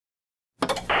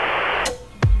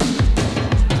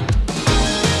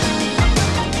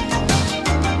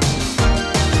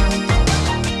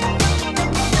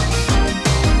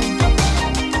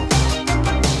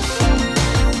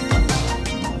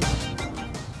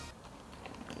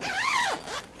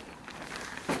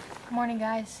Good morning,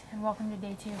 guys, and welcome to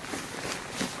day 2.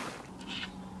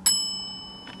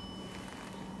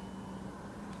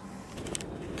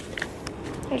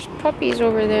 There's puppies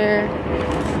over there.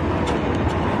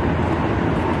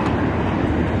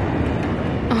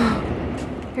 Oh,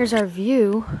 here's our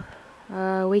view.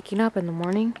 Waking up in the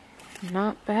morning.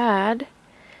 Not bad.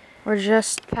 We're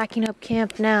just packing up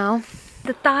camp now.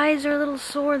 The thighs are a little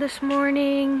sore this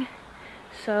morning,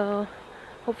 so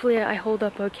hopefully I hold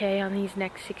up okay on these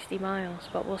next 60 miles,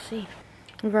 but we'll see.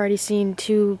 We've already seen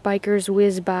 2 bikers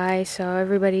whiz by, so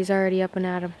everybody's already up and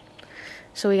at 'em.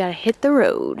 So we gotta hit the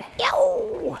road.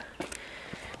 Yo!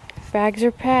 Bags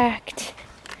are packed.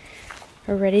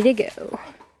 We're ready to go.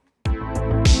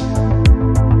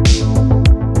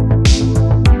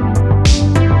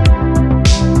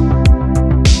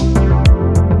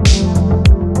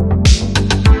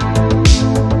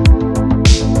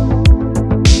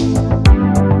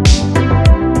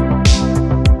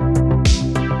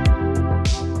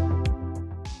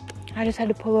 I just had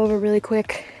to pull over really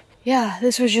quick. Yeah,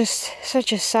 this was just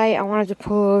such a sight. I wanted to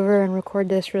pull over and record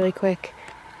this really quick.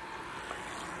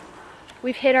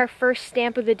 We've hit our first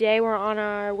stamp of the day. We're on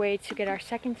our way to get our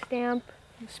second stamp.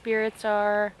 The spirits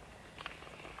are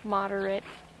moderate.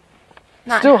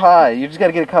 Still high. You just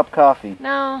gotta get a cup of coffee.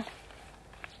 No,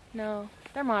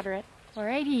 they're moderate.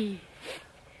 Alrighty.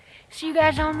 See you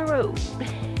guys on the road.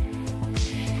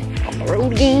 On the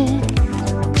road again.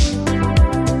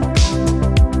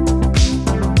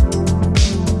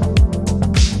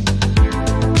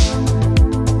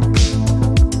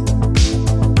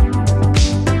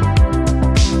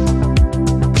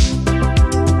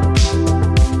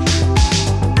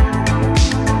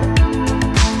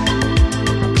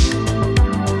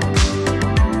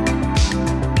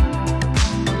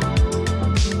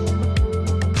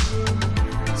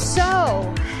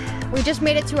 We just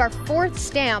made it to our 4th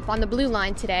stamp on the blue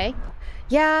line today.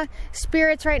 Yeah,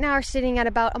 spirits right now are sitting at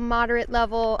about a moderate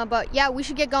level, but yeah, we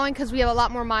should get going because we have a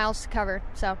lot more miles to cover.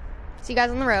 So, see you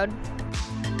guys on the road.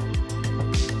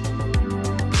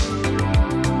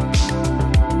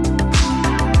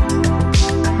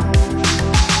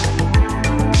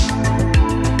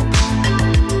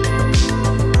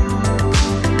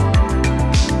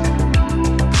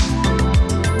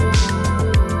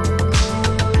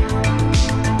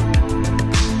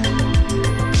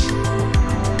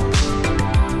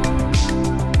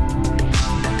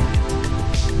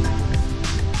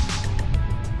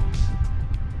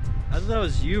 That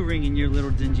was you ringing your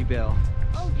little dingy bell.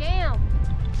 Oh, damn.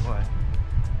 What?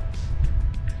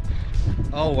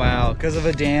 Oh, wow. Because of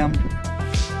a dam?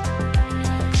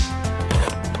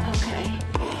 Okay.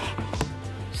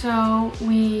 So,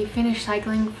 we finished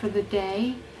cycling for the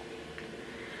day.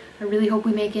 I really hope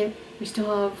we make it. We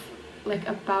still have like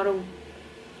about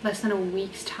less than a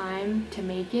week's time to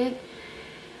make it.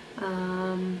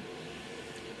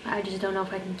 I just don't know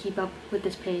if I can keep up with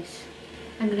this pace.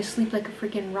 I'm gonna sleep like a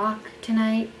freaking rock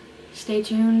tonight. Stay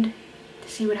tuned to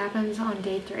see what happens on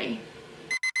day 3.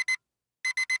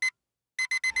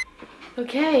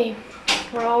 Okay,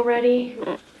 we're all ready,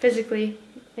 physically,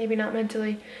 maybe not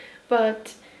mentally,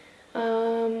 but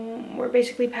we're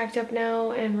basically packed up now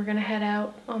and we're gonna head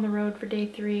out on the road for day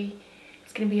 3.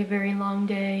 It's gonna be a very long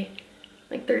day,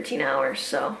 like 13 hours,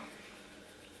 so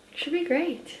it should be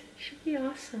great. It should be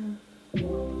awesome.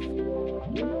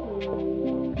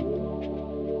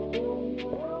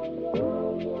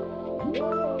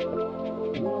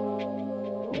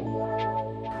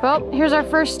 Well, here's our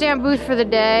first stamp booth for the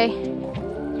day.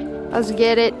 Let's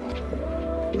get it.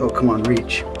 Oh, come on,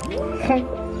 reach.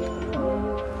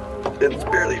 It's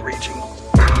barely reaching.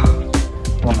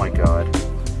 Oh my God.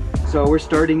 So we're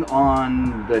starting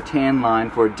on the tan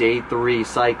line for day 3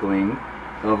 cycling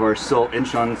of our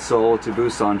Incheon, Seoul to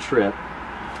Busan trip.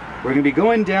 We're gonna be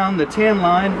going down the tan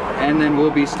line and then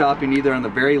we'll be stopping either on the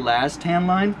very last tan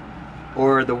line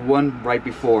or the one right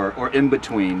before, or in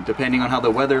between, depending on how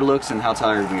the weather looks and how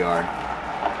tired we are.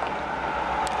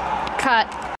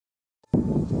 Cut.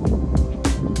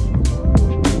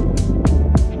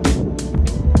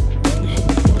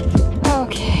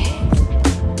 Okay.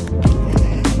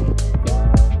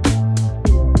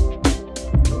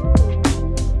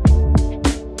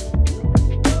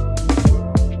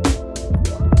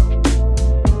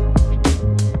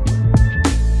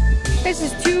 This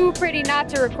is too pretty not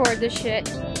to record this shit.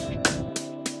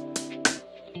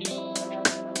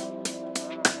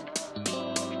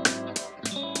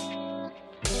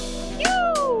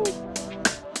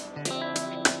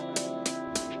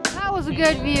 That was a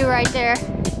good view right there.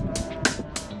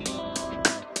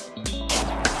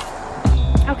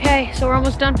 Okay, so we're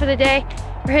almost done for the day.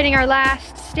 We're hitting our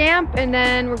last stamp and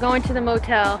then we're going to the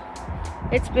motel.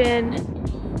 It's been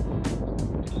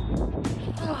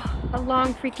a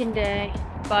long freaking day,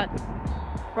 but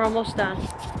we're almost done.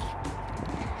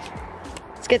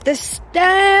 Let's get this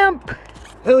stamp!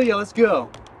 Hell yeah, let's go.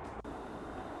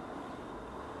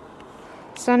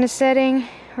 Sun is setting.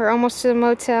 We're almost to the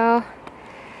motel.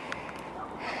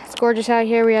 It's gorgeous out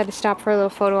here. We had to stop for a little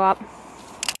photo op.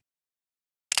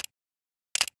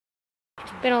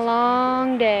 It's been a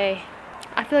long day.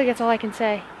 I feel like that's all I can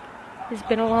say. It's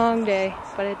been a long day,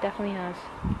 but it definitely has.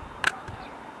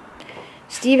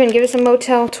 Steven, give us a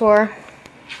motel tour.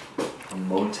 A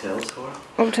motel tour?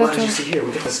 Motel Well, tour. as you see here,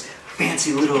 we got this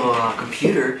fancy little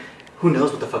computer. Who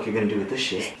knows what the fuck you're gonna do with this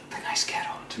shit? A nice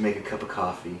kettle to make a cup of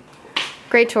coffee.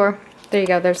 Great tour. There you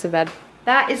go, there's the bed.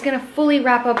 That is gonna fully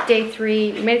wrap up day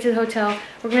 3. We made it to the hotel.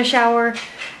 We're gonna shower,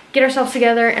 get ourselves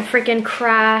together, and freaking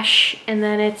crash. And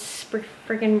then it's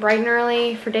freaking bright and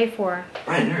early for day 4.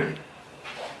 Bright and early.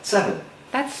 7.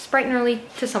 That's bright and early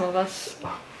to some of us.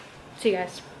 See you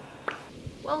guys.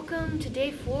 Welcome to day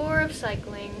 4 of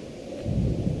cycling.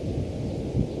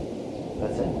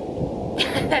 That's it.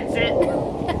 That's it.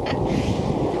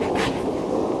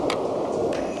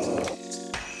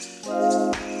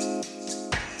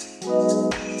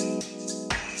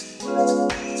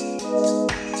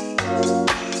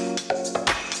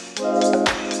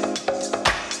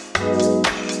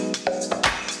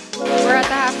 We're at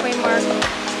the halfway mark.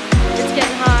 It's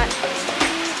getting hot.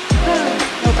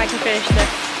 Hope I can finish this.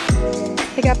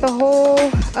 They got the whole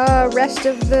rest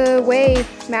of the way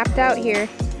mapped out here.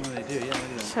 Oh, they do, yeah, look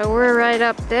at that. So we're right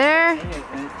up there.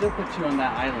 Yeah, and it still puts you on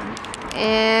that island.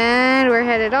 And we're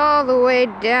headed all the way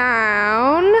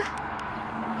down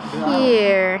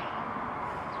here.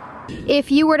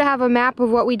 If you were to have a map of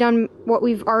what we've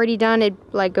already done, it'd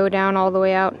like go down all the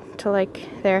way out to like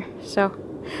there. So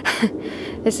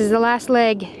this is the last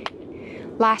leg,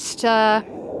 last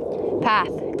path.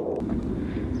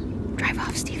 Drive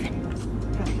off, Steven.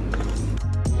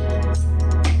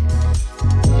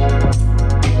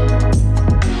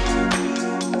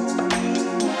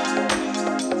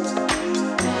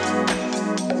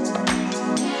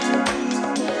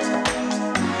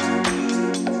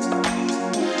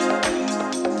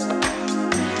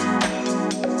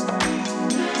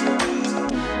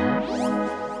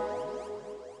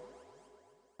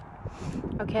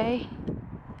 Okay,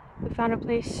 we found a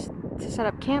place to set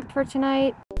up camp for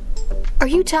tonight. Are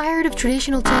you tired of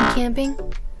traditional tent camping?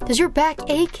 Does your back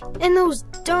ache and those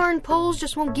darn poles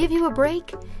just won't give you a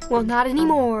break? Well, not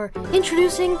anymore.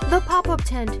 Introducing the pop-up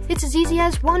tent. It's as easy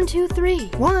as 1, 2,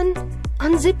 3. 1,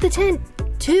 unzip the tent.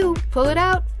 2, pull it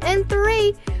out. And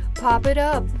 3, pop it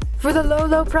up. For the low,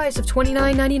 low price of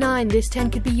 $29.99, this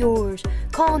tent could be yours.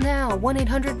 Call now,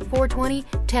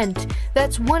 1-800-420-TENT.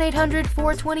 That's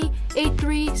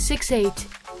 1-800-420-8368.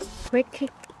 Quick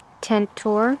tent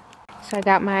tour. So I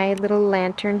got my little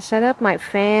lantern set up, my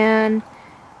fan,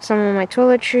 some of my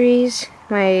toiletries,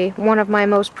 one of my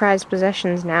most prized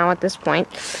possessions now at this point.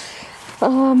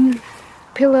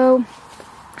 Pillow,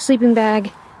 sleeping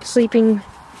bag, sleeping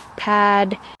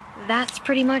pad. That's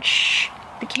pretty much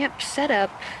the camp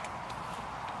setup.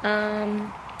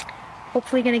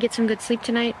 Hopefully gonna get some good sleep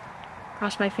tonight.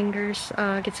 Cross my fingers,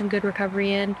 get some good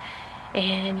recovery in.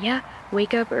 And yeah,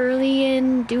 wake up early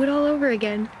and do it all over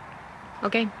again.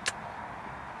 Okay.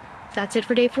 That's it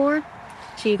for day 4.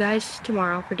 See you guys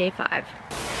tomorrow for day 5.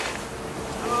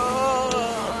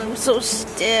 Oh, I'm so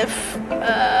stiff.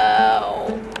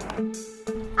 Oh.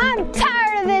 I'm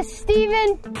tired of this,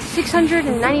 Steven.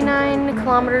 699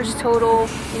 kilometers total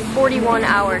in 41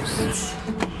 hours.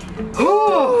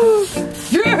 Oh,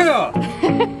 yeah!